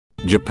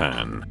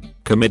Japan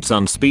commits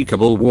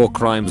unspeakable war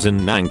crimes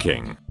in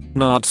Nanking.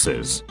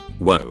 Nazis.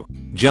 Whoa.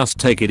 Just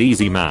take it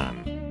easy,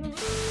 man.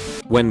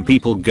 When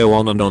people go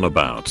on and on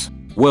about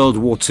World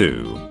War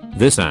II,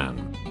 this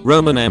and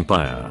Roman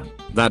Empire,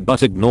 that,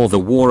 but ignore the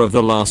War of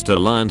the Last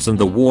Alliance and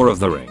the War of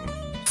the Ring.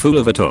 Fool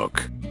of a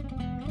took.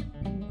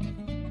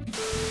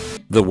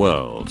 The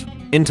world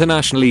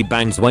internationally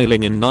bans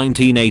whaling in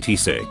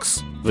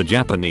 1986. The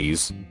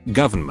Japanese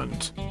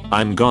government.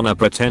 I'm gonna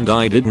pretend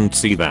I didn't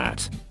see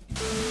that.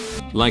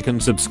 Like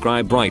and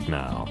subscribe right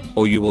now,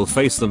 or you will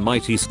face the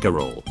mighty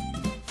squirrel.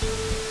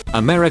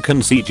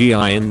 American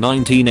CGI in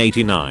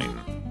 1989.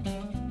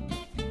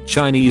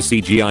 Chinese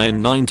CGI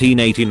in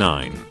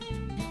 1989.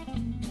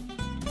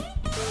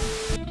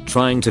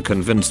 Trying to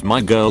convince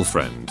my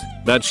girlfriend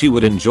that she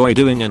would enjoy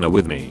doing Anna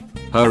with me.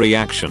 Her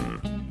reaction.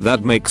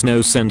 That makes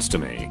no sense to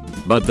me.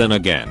 But then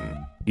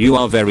again, you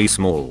are very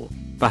small.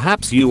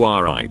 Perhaps you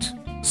are right.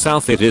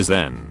 South it is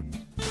then.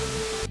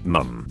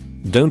 Mum.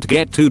 Don't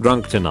get too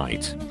drunk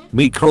tonight.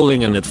 Me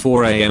crawling in at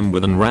 4 AM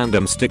with a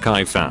random stick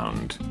I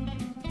found.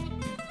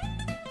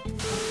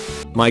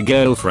 My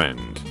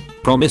girlfriend.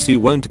 Promise you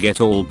won't get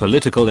all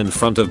political in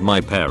front of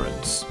my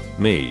parents.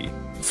 Me.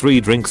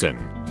 3 drinks in.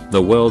 The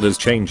world is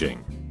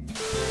changing.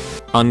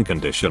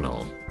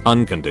 Unconditional.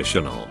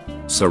 Unconditional.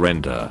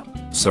 Surrender.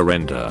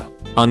 Surrender.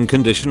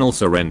 Unconditional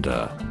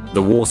surrender.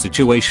 The war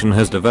situation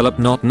has developed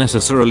not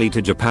necessarily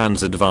to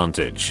Japan's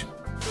advantage.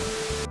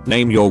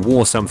 Name your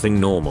war something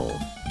normal.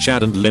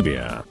 Chad and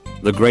Libya.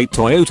 The Great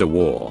Toyota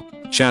War.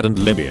 Chad and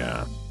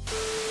Libya.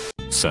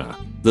 Sir.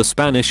 The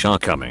Spanish are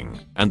coming,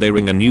 and they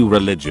ring a new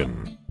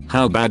religion.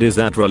 How bad is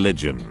that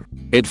religion?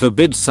 It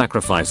forbids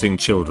sacrificing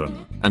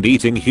children and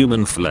eating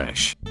human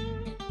flesh.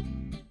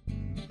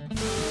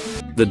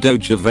 The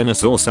Doge of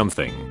Venice or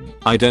something.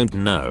 I don't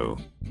know.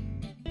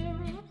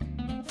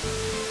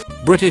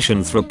 British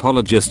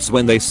anthropologists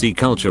when they see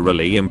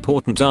culturally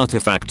important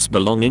artifacts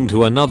belonging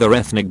to another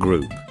ethnic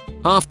group.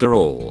 After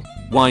all,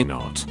 why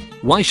not?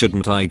 Why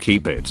shouldn't I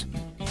keep it?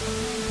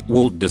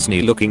 Walt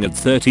Disney looking at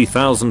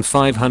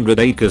 30,500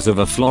 acres of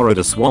a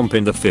Florida swamp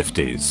in the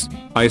 50s.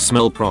 I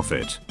smell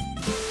profit.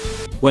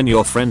 When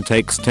your friend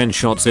takes 10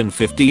 shots in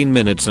 15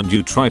 minutes and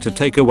you try to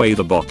take away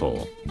the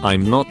bottle.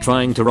 I'm not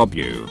trying to rob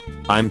you.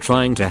 I'm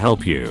trying to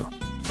help you.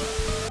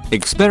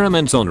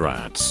 Experiments on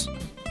rats.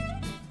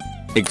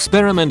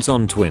 Experiments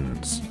on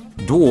twins.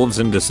 Dwarves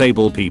and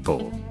disabled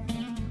people.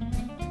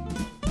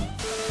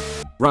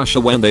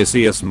 Russia when they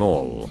see a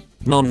small,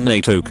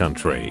 non-NATO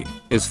country,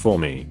 is for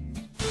me.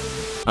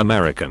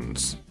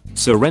 Americans.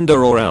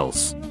 Surrender or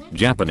else.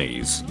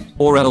 Japanese.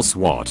 Or else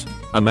what?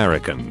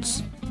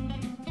 Americans.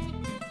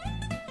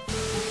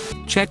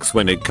 Checks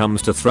when it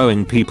comes to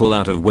throwing people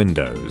out of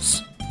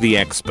windows. The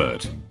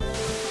expert.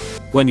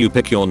 When you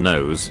pick your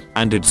nose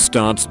and it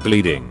starts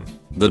bleeding.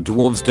 The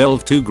dwarves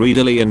delve too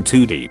greedily and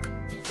too deep.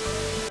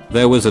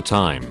 There was a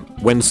time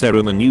when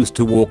Saruman used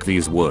to walk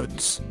these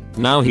woods.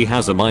 Now he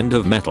has a mind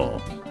of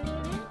metal.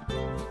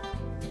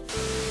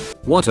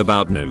 What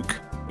about nuke?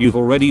 You've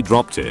already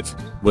dropped it.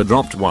 We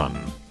dropped one.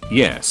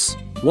 Yes.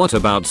 What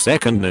about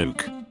second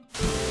nuke?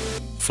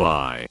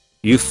 Fly.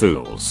 You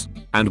fools.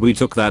 And we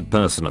took that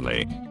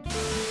personally.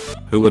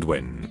 Who would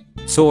win?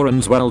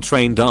 Sauron's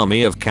well-trained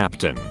army of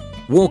Captain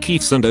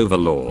Warkeefs and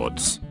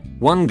Overlords.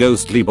 One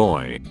ghostly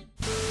boy.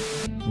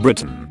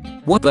 Britain.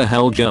 What the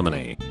hell,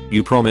 Germany?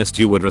 You promised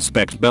you would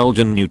respect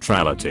Belgian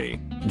neutrality.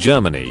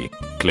 Germany,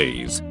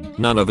 please.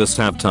 None of us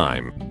have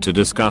time to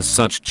discuss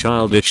such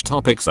childish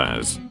topics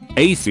as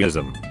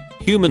atheism,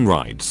 human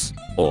rights,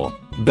 or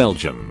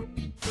Belgium.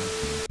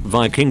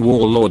 Viking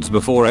warlords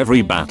before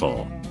every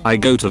battle. I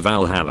go to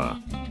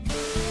Valhalla.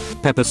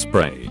 Pepper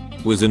spray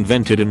was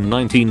invented in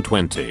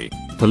 1920.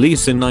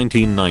 Police in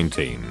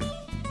 1919.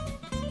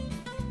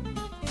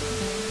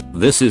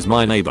 This is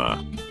my neighbor.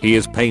 He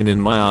is pain in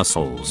my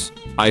assholes.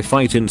 I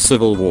fight in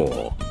civil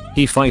war.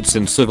 He fights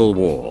in civil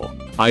war.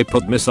 I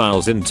put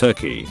missiles in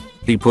Turkey.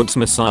 He puts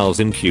missiles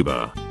in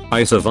Cuba.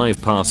 I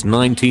survive past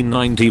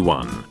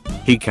 1991.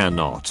 He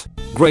cannot.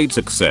 Great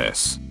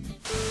success.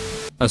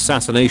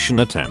 Assassination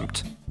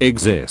attempt.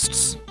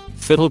 Exists.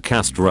 Fidel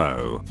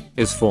Castro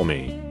is for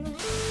me.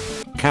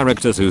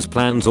 Characters whose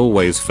plans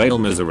always fail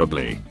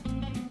miserably.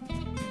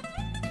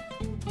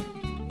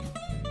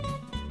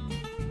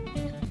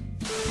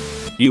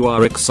 You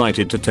are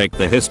excited to take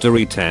the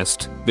history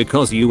test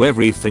because you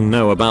everything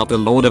know about the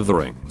Lord of the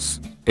Rings.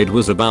 It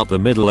was about the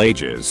Middle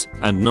Ages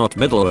and not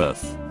Middle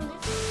Earth.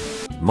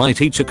 My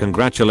teacher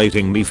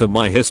congratulating me for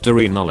my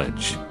history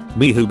knowledge.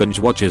 Me who binge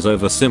watches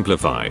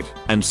Oversimplified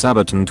and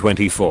Sabaton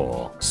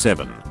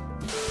 24/7.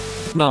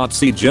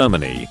 Nazi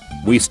Germany.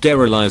 We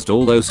sterilized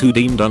all those who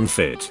deemed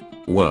unfit.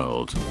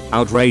 World.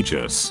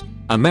 Outrageous.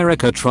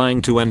 America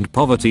trying to end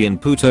poverty in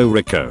Puerto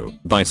Rico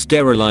by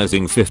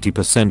sterilizing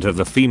 50% of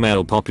the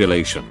female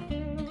population.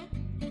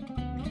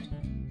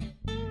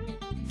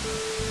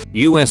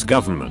 US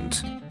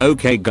government.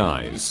 Okay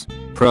guys.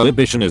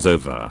 Prohibition is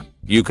over.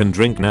 You can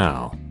drink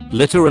now.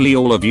 Literally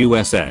all of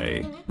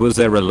USA. Was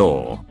there a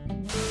law?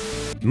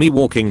 Me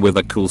walking with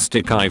a cool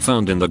stick I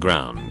found in the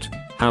ground.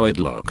 How it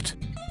looked.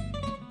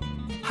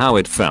 How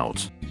it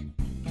felt.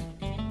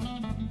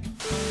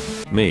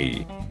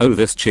 Me. Oh,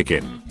 this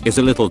chicken is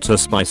a little too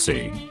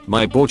spicy.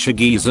 My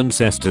Portuguese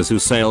ancestors who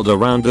sailed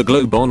around the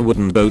globe on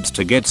wooden boats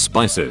to get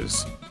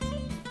spices.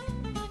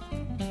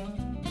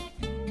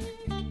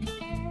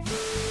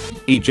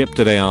 Egypt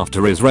today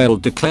after Israel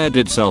declared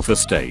itself a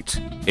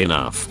state.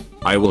 Enough.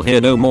 I will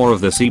hear no more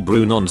of this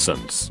Hebrew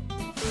nonsense.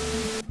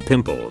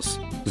 Pimples.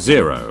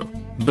 0.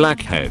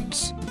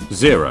 Blackheads.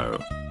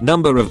 0.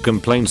 Number of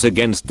complaints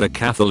against the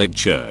Catholic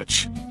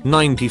Church.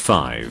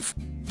 95.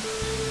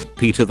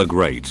 Peter the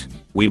Great.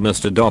 We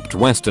must adopt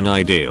Western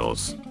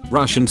ideals.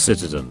 Russian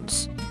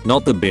citizens.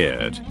 Not the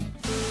beard.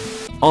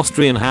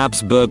 Austrian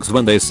Habsburgs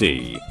when they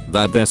see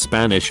that their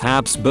Spanish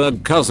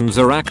Habsburg cousins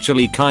are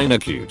actually kinda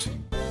cute.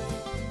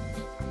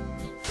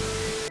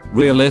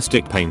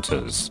 Realistic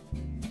painters.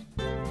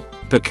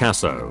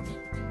 Picasso.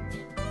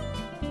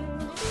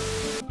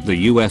 The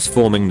US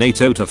forming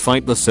NATO to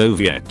fight the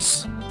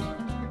Soviets.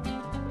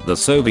 The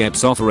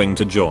Soviets offering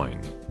to join.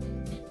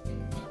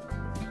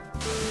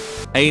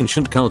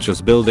 Ancient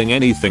cultures building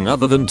anything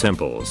other than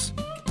temples.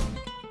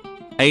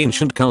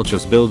 Ancient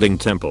cultures building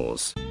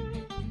temples.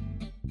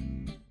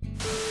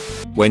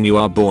 When you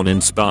are born in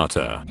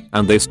Sparta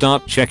and they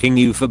start checking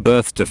you for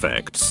birth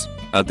defects,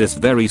 at this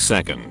very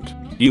second,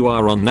 you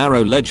are on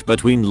narrow ledge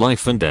between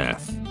life and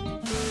death.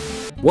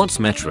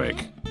 What's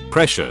metric?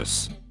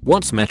 Precious.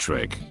 What's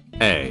metric?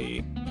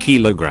 A.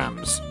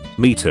 Kilograms.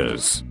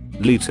 Meters.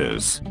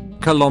 Liters.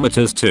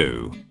 Kilometers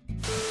too.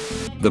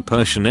 The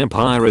Persian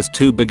Empire is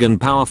too big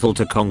and powerful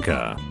to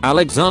conquer.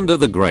 Alexander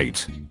the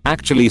Great.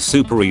 Actually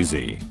super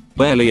easy.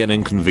 Barely an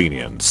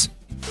inconvenience.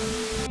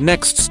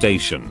 Next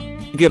station.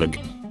 Gilag.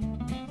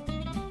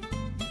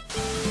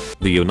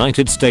 The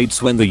United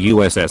States when the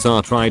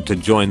USSR tried to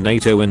join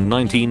NATO in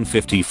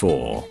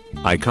 1954.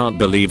 I can't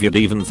believe you'd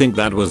even think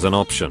that was an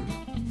option.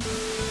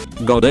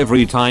 God,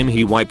 every time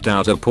he wiped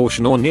out a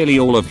portion or nearly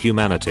all of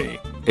humanity,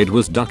 it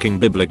was ducking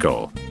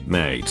biblical,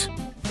 mate.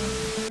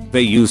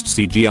 They used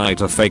CGI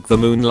to fake the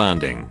moon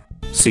landing.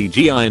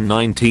 CGI in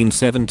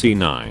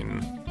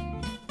 1979.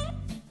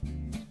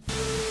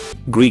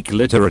 Greek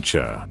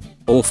literature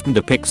often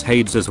depicts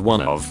Hades as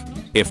one of,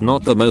 if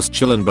not the most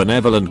chill and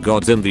benevolent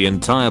gods in the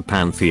entire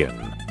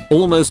pantheon.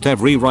 Almost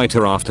every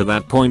writer after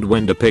that point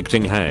when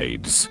depicting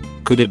Hades.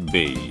 Could it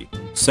be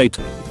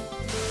Satan?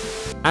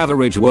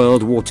 Average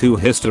World War II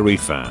history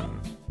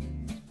fan.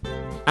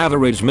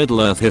 Average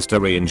Middle-earth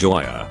history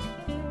enjoyer.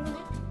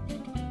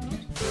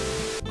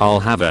 I'll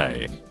have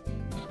a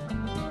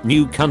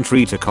new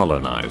country to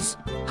colonize.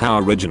 How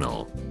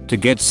original. To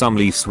get some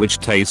leaves which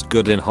taste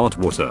good in hot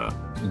water.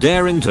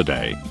 Daring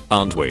today,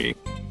 aren't we?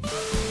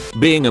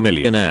 Being a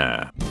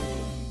millionaire.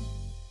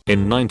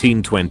 In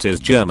 1920s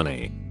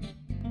Germany.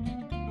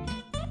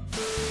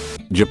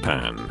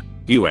 Japan.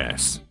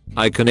 US.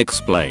 I can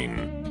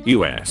explain.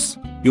 US.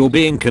 You're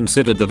being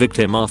considered the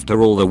victim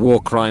after all the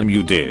war crime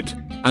you did.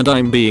 And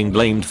I'm being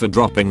blamed for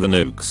dropping the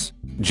nukes.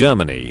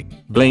 Germany.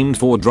 Blamed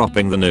for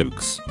dropping the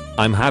nukes.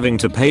 I'm having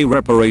to pay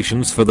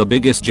reparations for the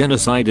biggest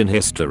genocide in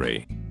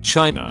history.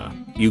 China.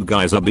 You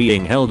guys are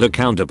being held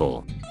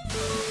accountable.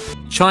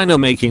 China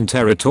making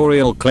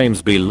territorial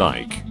claims be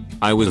like,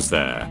 I was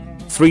there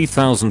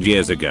 3,000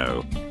 years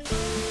ago.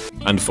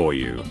 And for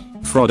you,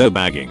 Frodo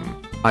bagging,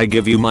 I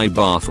give you my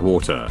bath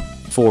water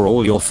for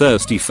all your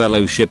thirsty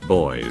fellowship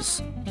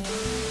boys.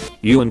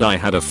 You and I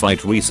had a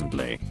fight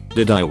recently.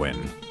 Did I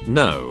win?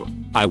 No,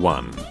 I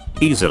won.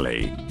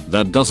 Easily.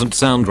 That doesn't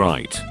sound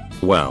right.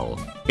 Well,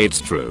 it's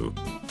true.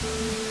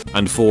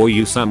 And for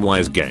you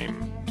Samwise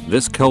game,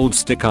 this cold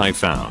stick I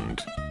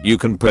found. You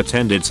can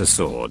pretend it's a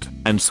sword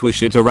and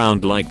swish it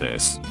around like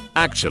this.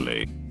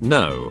 Actually,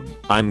 no,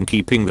 I'm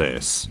keeping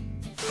this.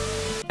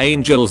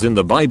 Angels in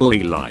the Bible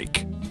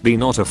like, be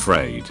not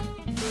afraid.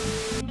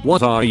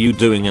 What are you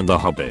doing in The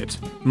Hobbit?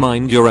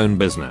 Mind your own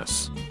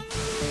business.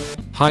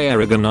 Hi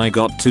Aragon, I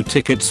got 2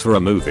 tickets for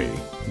a movie.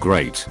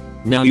 Great.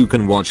 Now you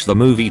can watch the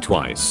movie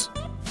twice.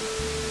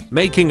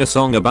 Making a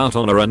song about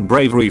honor and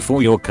bravery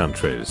for your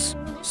country's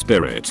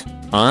spirit.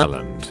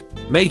 Ireland.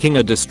 Making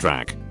a diss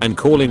track and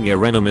calling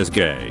your enemies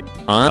gay.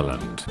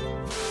 Ireland.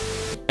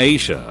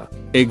 Asia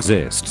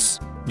exists.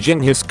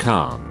 Genghis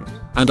Khan.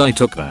 And I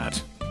took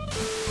that.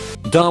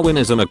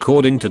 Darwinism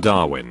according to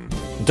Darwin.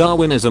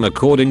 Darwinism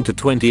according to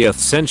 20th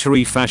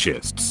century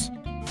fascists.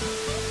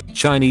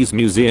 Chinese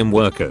museum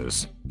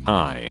workers.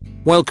 Hi.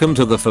 Welcome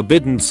to the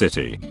Forbidden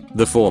City.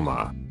 The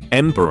former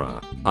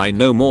emperor. I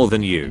know more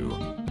than you.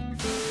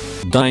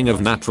 Dying of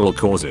natural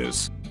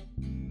causes.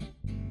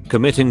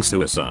 Committing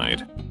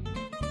suicide.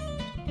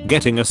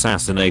 Getting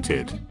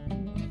assassinated.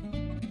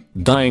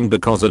 Dying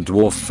because a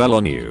dwarf fell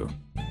on you.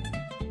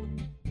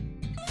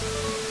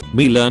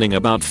 Me learning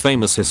about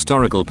famous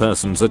historical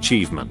persons'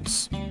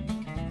 achievements.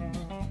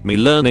 Me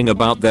learning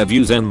about their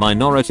views on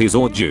minorities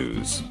or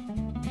Jews.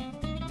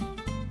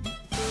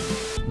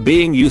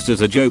 Being used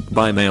as a joke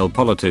by male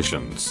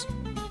politicians.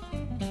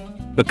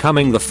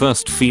 Becoming the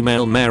first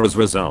female mayor as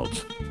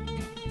result.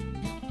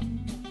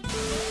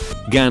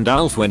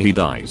 Gandalf when he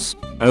dies.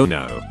 Oh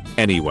no.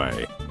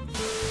 Anyway.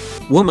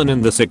 Woman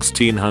in the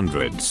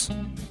 1600s.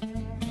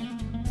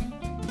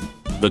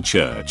 The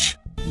church.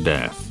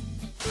 Death.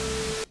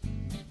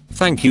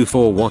 Thank you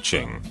for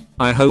watching.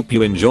 I hope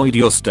you enjoyed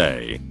your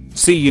stay.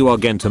 See you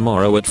again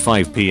tomorrow at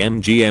 5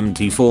 PM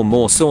GMT for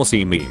more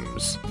saucy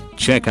memes.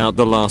 Check out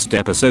the last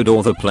episode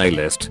or the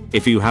playlist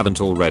if you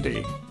haven't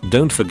already.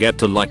 Don't forget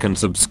to like and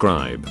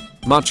subscribe.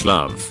 Much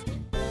love.